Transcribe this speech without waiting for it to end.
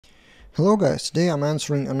Hello guys, today I'm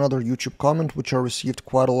answering another YouTube comment which I received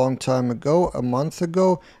quite a long time ago, a month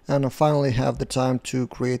ago, and I finally have the time to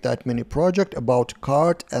create that mini project about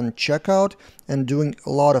cart and checkout and doing a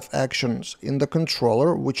lot of actions in the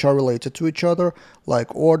controller which are related to each other,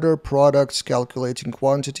 like order, products, calculating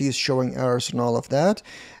quantities, showing errors and all of that.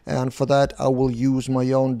 And for that I will use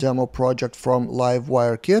my own demo project from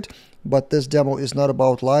Livewire Kit. But this demo is not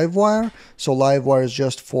about Livewire, so Livewire is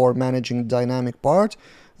just for managing dynamic part.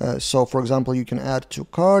 So for example, you can add to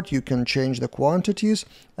cart, you can change the quantities,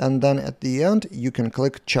 and then at the end you can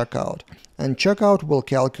click checkout. And checkout will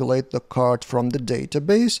calculate the cart from the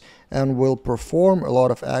database and will perform a lot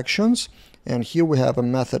of actions. And here we have a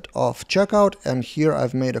method of checkout, and here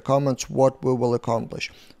I've made a comment what we will accomplish.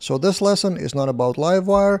 So this lesson is not about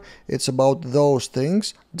Livewire, it's about those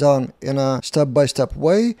things done in a step-by-step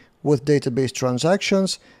way with database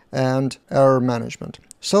transactions and error management.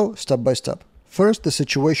 So step by step. First, the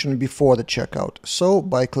situation before the checkout. So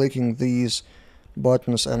by clicking these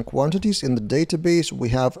buttons and quantities in the database, we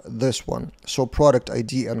have this one. So product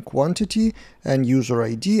ID and quantity and user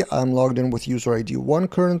ID. I'm logged in with user ID 1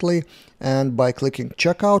 currently. And by clicking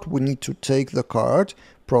checkout, we need to take the cart,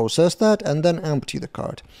 process that, and then empty the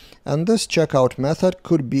cart. And this checkout method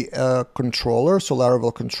could be a controller, so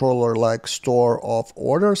Laravel controller like store of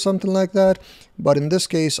order, something like that. But in this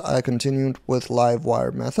case, I continued with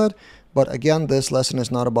Livewire method. But again, this lesson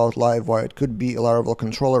is not about Livewire. It could be a Laravel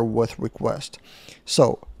controller with request.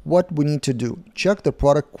 So what we need to do, check the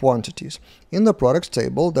product quantities. In the products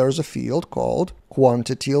table, there's a field called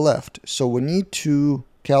quantity left. So we need to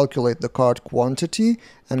calculate the cart quantity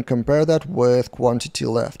and compare that with quantity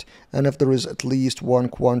left. And if there is at least one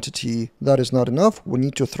quantity that is not enough, we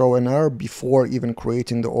need to throw an error before even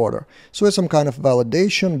creating the order. So it's some kind of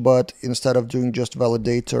validation, but instead of doing just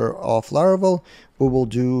validator of Laravel, we will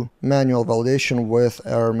do manual validation with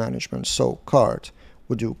error management. So cart,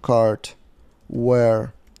 we do cart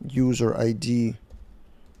where user ID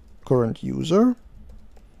current user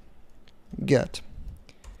get.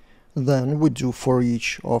 Then we do for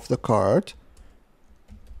each of the cart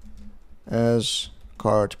as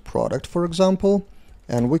cart product, for example,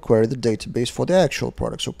 and we query the database for the actual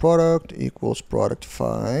product. So product equals product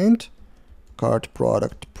find cart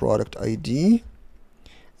product ID.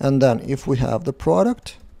 And then if we have the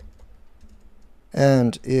product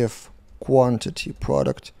and if quantity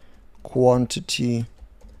product quantity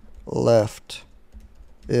left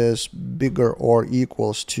is bigger or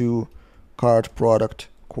equals to cart product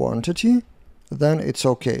quantity, then it's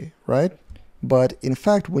okay, right? But in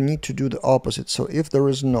fact, we need to do the opposite. So if there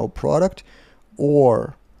is no product,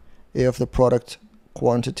 or if the product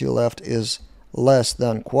quantity left is less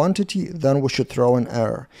than quantity, then we should throw an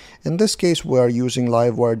error. In this case, we are using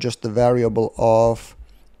Livewire just the variable of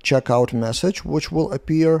checkout message, which will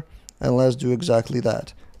appear, and let's do exactly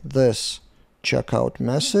that. This checkout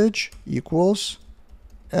message equals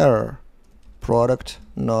error, product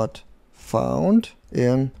not found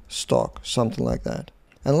in stock, something like that.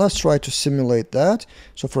 And let's try to simulate that.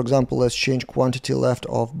 So for example, let's change quantity left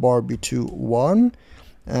of Barbie to 1.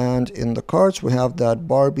 And in the carts, we have that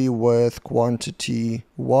Barbie with quantity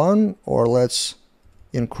 1, or let's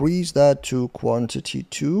increase that to quantity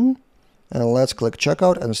 2. And let's click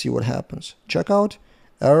checkout and see what happens. Checkout,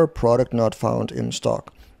 error, product not found in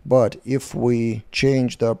stock. But if we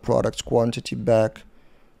change the product's quantity back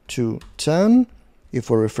to 10, if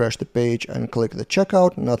we refresh the page and click the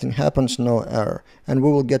checkout, nothing happens, no error. And we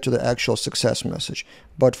will get to the actual success message.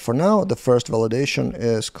 But for now, the first validation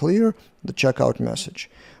is clear, the checkout message.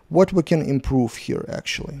 What we can improve here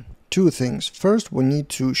actually? Two things. First, we need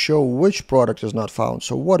to show which product is not found.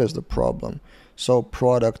 So what is the problem? So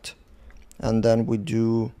product, and then we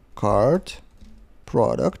do cart,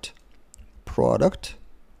 product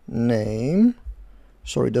name.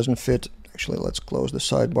 Sorry, it doesn't fit. Actually, let's close the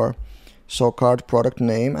sidebar. So cart product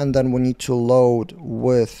name, and then we need to load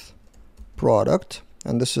with product,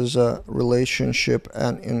 and this is a relationship,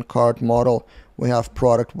 and in cart model we have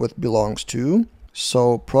product with belongs to.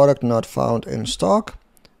 So product not found in stock.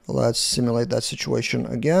 Let's simulate that situation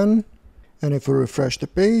again. And if we refresh the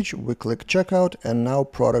page, we click checkout, and now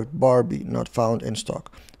product Barbie not found in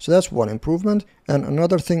stock. So that's one improvement. And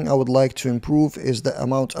another thing I would like to improve is the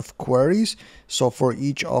amount of queries. So for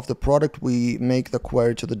each of the product, we make the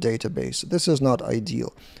query to the database. This is not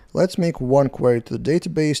ideal. Let's make one query to the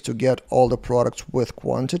database to get all the products with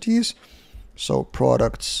quantities. So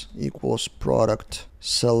products equals product,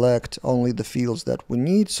 select only the fields that we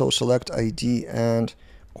need. So select ID and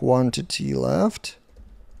quantity left.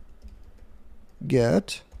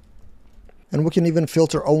 Get, and we can even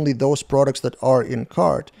filter only those products that are in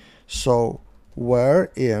cart. So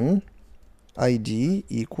where in ID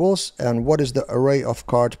equals, and what is the array of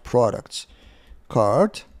cart products?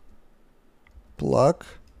 Cart plug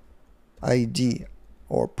ID,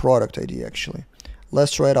 or product ID actually.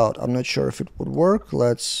 Let's try it out. I'm not sure if it would work.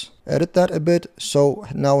 Let's edit that a bit. So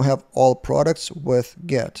now we have all products with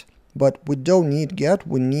get, but we don't need get,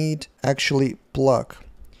 we need actually plug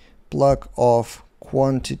of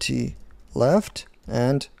quantity left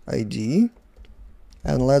and ID,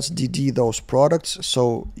 and let's dd those products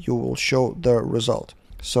so you will show the result.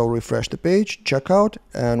 So refresh the page, check out,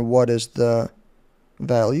 and what is the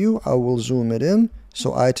value? I will zoom it in.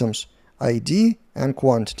 So items ID and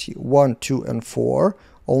quantity 1, 2, and 4,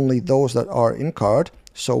 only those that are in cart.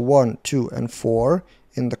 So 1, 2, and 4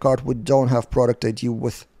 in the cart. We don't have product ID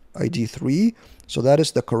with ID 3, so that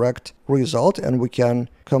is the correct result, and we can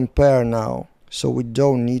compare now. So we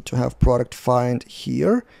don't need to have product find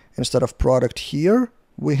here. Instead of product here,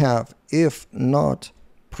 we have if not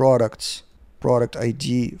products product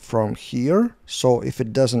ID from here. So if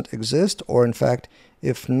it doesn't exist, or in fact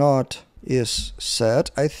if not is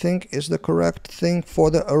set, I think is the correct thing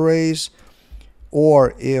for the arrays,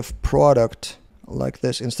 or if product like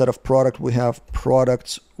this, instead of product we have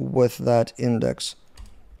products with that index,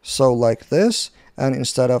 so like this, and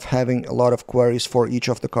instead of having a lot of queries for each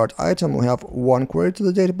of the cart item, we have one query to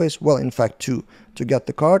the database, well in fact two, to get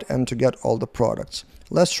the cart and to get all the products.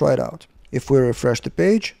 Let's try it out. If we refresh the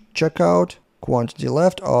page, check out, quantity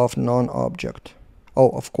left of non-object. Oh,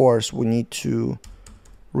 of course we need to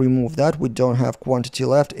remove that. We don't have quantity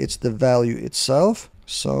left, it's the value itself.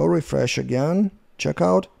 So refresh again, check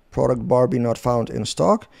out, product Barbie not found in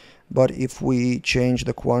stock. But if we change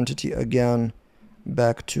the quantity again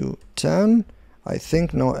back to 10, I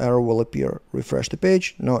think no error will appear. Refresh the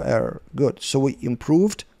page, no error. Good. So we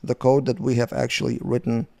improved the code that we have actually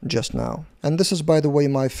written just now. And this is, by the way,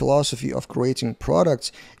 my philosophy of creating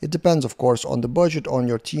products. It depends, of course, on the budget, on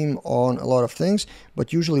your team, on a lot of things.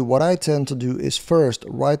 But usually what I tend to do is first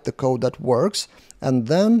write the code that works, and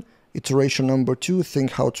then iteration number 2,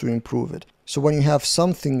 think how to improve it. So when you have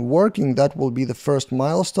something working, that will be the first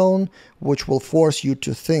milestone, which will force you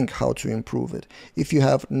to think how to improve it. If you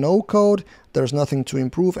have no code, there's nothing to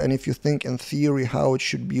improve, and if you think in theory how it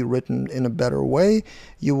should be written in a better way,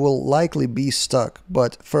 you will likely be stuck.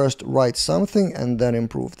 But first write something and then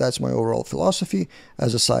improve. That's my overall philosophy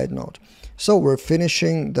as a side note. So we're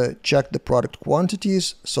finishing the check the product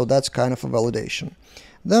quantities, so that's kind of a validation.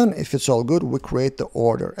 Then if it's all good, we create the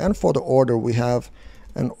order, and for the order we have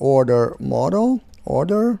an order model,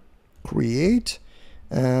 order, create,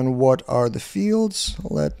 and what are the fields?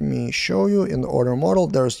 Let me show you. In the order model,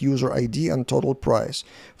 there's user ID and total price.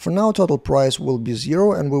 For now, total price will be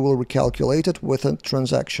 0, and we will recalculate it with a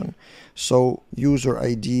transaction. So user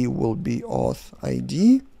ID will be auth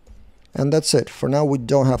ID, and that's it. For now, we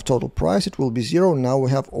don't have total price, it will be 0. Now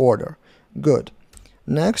we have order. Good.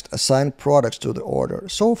 Next, assign products to the order.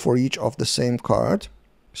 So for each of the same cart,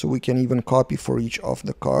 so we can even copy for each of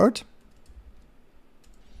the cart,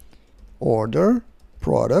 order,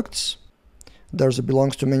 products, there's a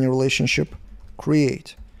belongs to many relationship,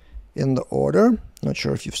 create. In the order, not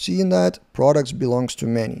sure if you've seen that, products belongs to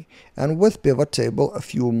many. And with pivot table, a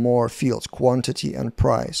few more fields, quantity and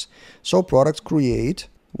price. So products create,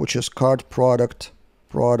 which is cart product,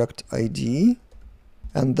 product ID,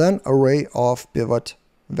 and then array of pivot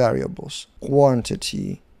variables.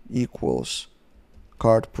 Quantity equals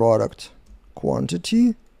cart product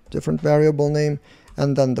quantity, different variable name,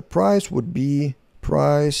 and then the price would be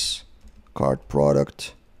price cart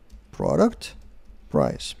product product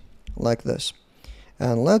price, like this.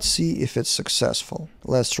 And let's see if it's successful.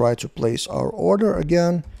 Let's try to place our order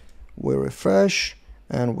again. We refresh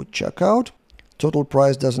and we check out. Total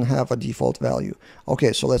price doesn't have a default value.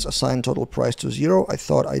 Okay, so let's assign total price to 0. I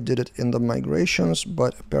thought I did it in the migrations,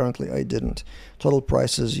 but apparently I didn't. Total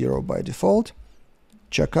price is 0 by default.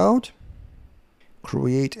 Check out.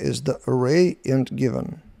 Create is the array int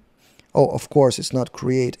given. Oh, of course, it's not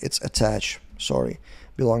create, it's attach. Sorry,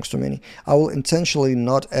 belongs to many. I will intentionally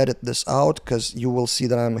not edit this out because you will see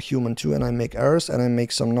that I'm a human too and I make errors and I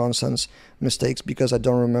make some nonsense mistakes because I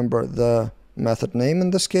don't remember the method name in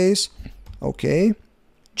this case. Okay,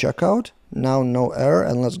 check out. Now no error,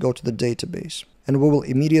 and let's go to the database. And we will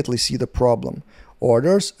immediately see the problem.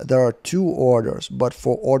 Orders, there are 2 orders, but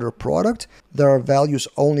for order product, there are values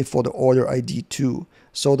only for the order ID 2.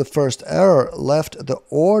 So the first error left the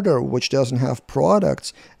order which doesn't have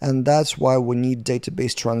products, and that's why we need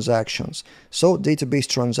database transactions. So database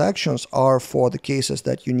transactions are for the cases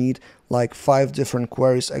that you need like 5 different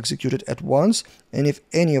queries executed at once, and if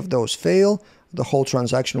any of those fail, the whole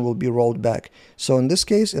transaction will be rolled back. So in this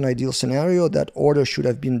case, in ideal scenario, that order should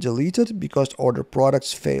have been deleted because order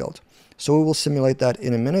products failed. So we will simulate that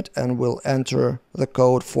in a minute and we'll enter the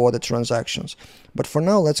code for the transactions. But for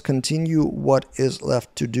now, let's continue what is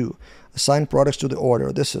left to do. Assign products to the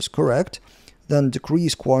order. This is correct. Then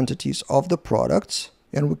decrease quantities of the products.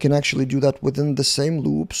 And we can actually do that within the same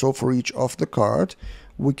loop. So for each of the cart,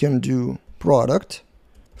 we can do product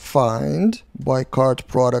find by cart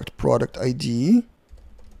product ID.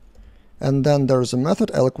 And then there's a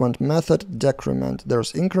method, eloquent method, decrement.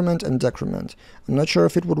 There's increment and decrement. I'm not sure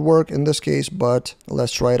if it would work in this case, but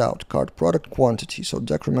let's try it out. Cart product quantity, so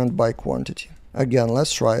decrement by quantity. Again,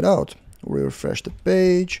 let's try it out. We refresh the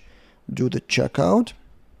page, do the checkout.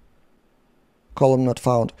 Column not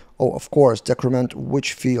found. Oh, of course, decrement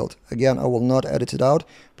which field. Again, I will not edit it out.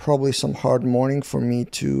 Probably some hard morning for me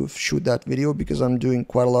to shoot that video because I'm doing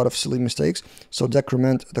quite a lot of silly mistakes. So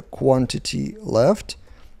decrement the quantity left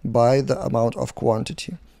by the amount of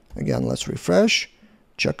quantity. Again, let's refresh,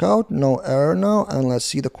 check out, no error now, and let's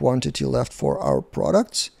see the quantity left for our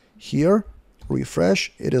products. Here,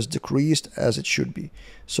 refresh, it is decreased as it should be.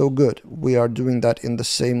 So good, we are doing that in the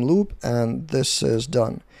same loop, and this is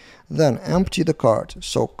done. Then empty the cart.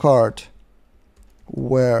 So cart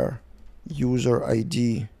where user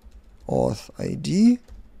ID auth ID,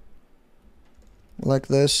 like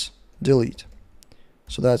this, delete.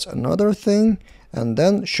 So that's another thing. And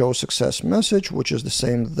then show success message, which is the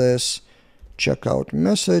same this checkout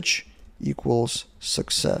message equals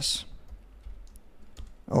success.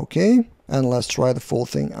 Okay, and let's try the full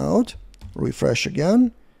thing out. Refresh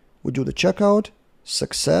again. We do the checkout,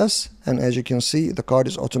 success, and as you can see, the cart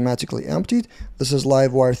is automatically emptied. This is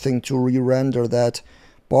Livewire thing to re-render that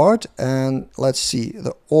part. And let's see,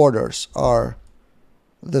 the orders are,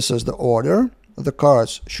 this is the order. The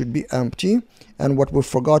carts should be empty. And what we've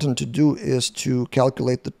forgotten to do is to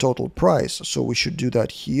calculate the total price. So we should do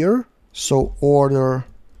that here. So order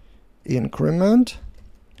increment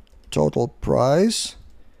total price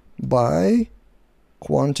by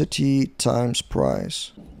quantity times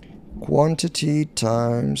price. Quantity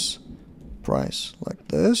times price, like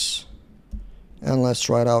this. And let's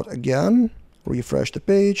try it out again. Refresh the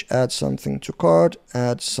page, add something to cart,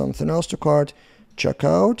 add something else to cart, check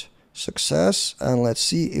out. Success, and let's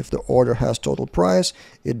see if the order has total price.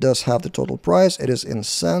 It does have the total price. It is in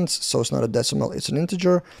cents, so it's not a decimal, it's an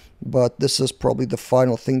integer, but this is probably the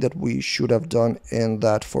final thing that we should have done in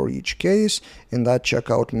that for each case in that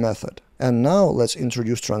checkout method. And now let's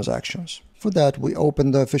introduce transactions. For that, we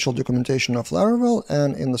open the official documentation of Laravel,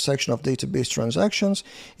 and in the section of database transactions,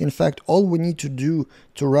 in fact, all we need to do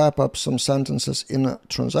to wrap up some sentences in a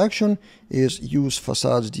transaction is use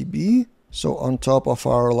facades.db. So on top of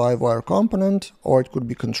our Livewire component, or it could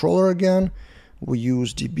be controller again, we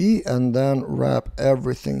use db and then wrap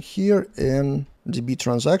everything here in db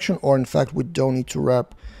transaction, or in fact, we don't need to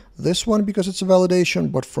wrap this one because it's a validation,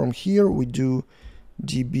 but from here we do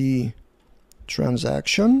db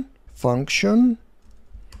transaction function,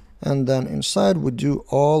 and then inside we do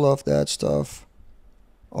all of that stuff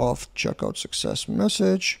of checkout success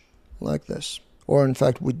message like this. Or in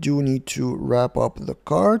fact, we do need to wrap up the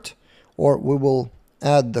cart, or we will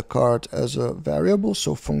add the cart as a variable,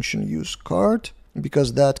 so function use cart,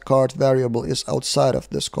 because that cart variable is outside of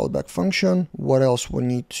this callback function. What else we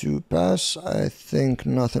need to pass? I think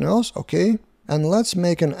nothing else. Okay. And let's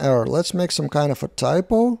make an error. Let's make some kind of a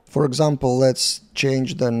typo. For example, let's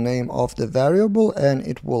change the name of the variable and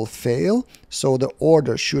it will fail. So the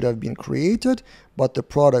order should have been created, but the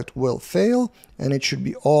product will fail and it should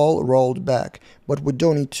be all rolled back. But we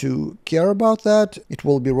don't need to care about that. It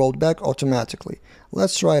will be rolled back automatically.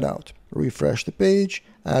 Let's try it out. Refresh the page,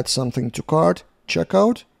 add something to cart,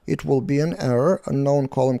 checkout. It will be an error, unknown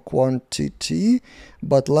column quantity,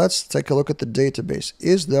 but let's take a look at the database.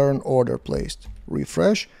 Is there an order placed?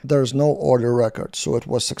 Refresh. There's no order record, so it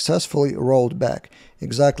was successfully rolled back.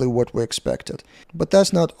 Exactly what we expected. But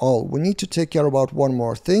that's not all. We need to take care about one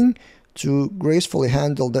more thing to gracefully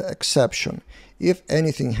handle the exception. If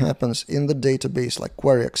anything happens in the database, like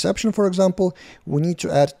query exception, for example, we need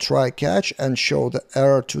to add try catch and show the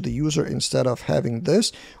error to the user instead of having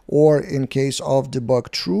this. Or in case of debug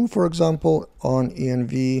true, for example, on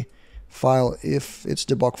env file, if it's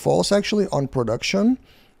debug false, actually on production,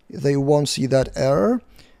 they won't see that error.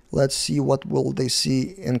 Let's see what will they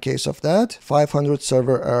see in case of that. 500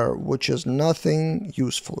 server error, which is nothing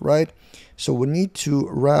useful, right? So we need to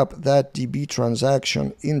wrap that DB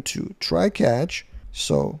transaction into try catch.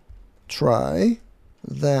 So try,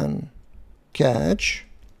 then catch,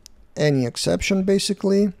 any exception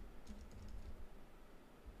basically,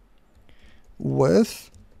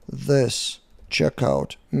 with this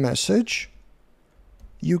checkout message.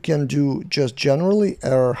 You can do just generally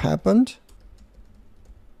error happened,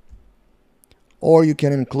 or you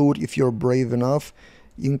can include, if you're brave enough,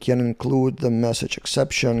 you can include the message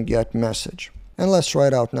exception get message. And let's try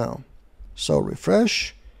it out now. So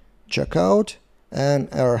refresh, checkout, and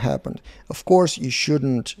error happened. Of course, you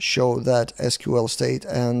shouldn't show that SQL state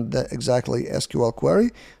and the exactly SQL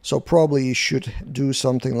query. So probably you should do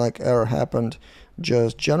something like error happened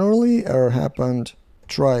just generally, error happened,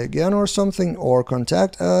 try again or something, or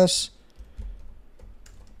contact us,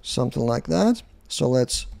 something like that. So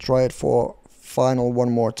let's try it for final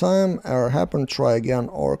one more time, error happened, try again,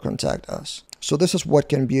 or contact us. So this is what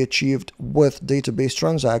can be achieved with database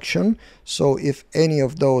transaction. So if any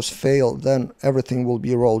of those fail, then everything will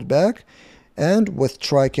be rolled back. And with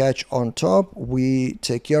try catch on top, we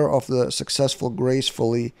take care of the successful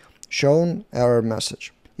gracefully shown error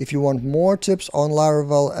message. If you want more tips on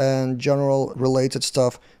Laravel and general related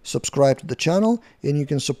stuff, subscribe to the channel, and you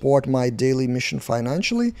can support my daily mission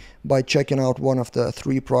financially by checking out one of the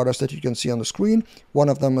 3 products that you can see on the screen. One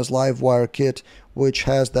of them is Livewire Kit, which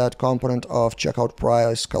has that component of checkout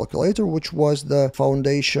price calculator, which was the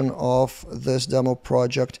foundation of this demo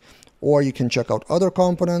project. Or you can check out other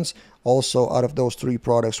components. Also, out of those 3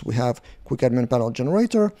 products, we have Quick Admin Panel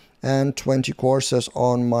Generator and 20 courses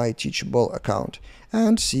on my Teachable account.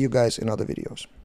 And see you guys in other videos.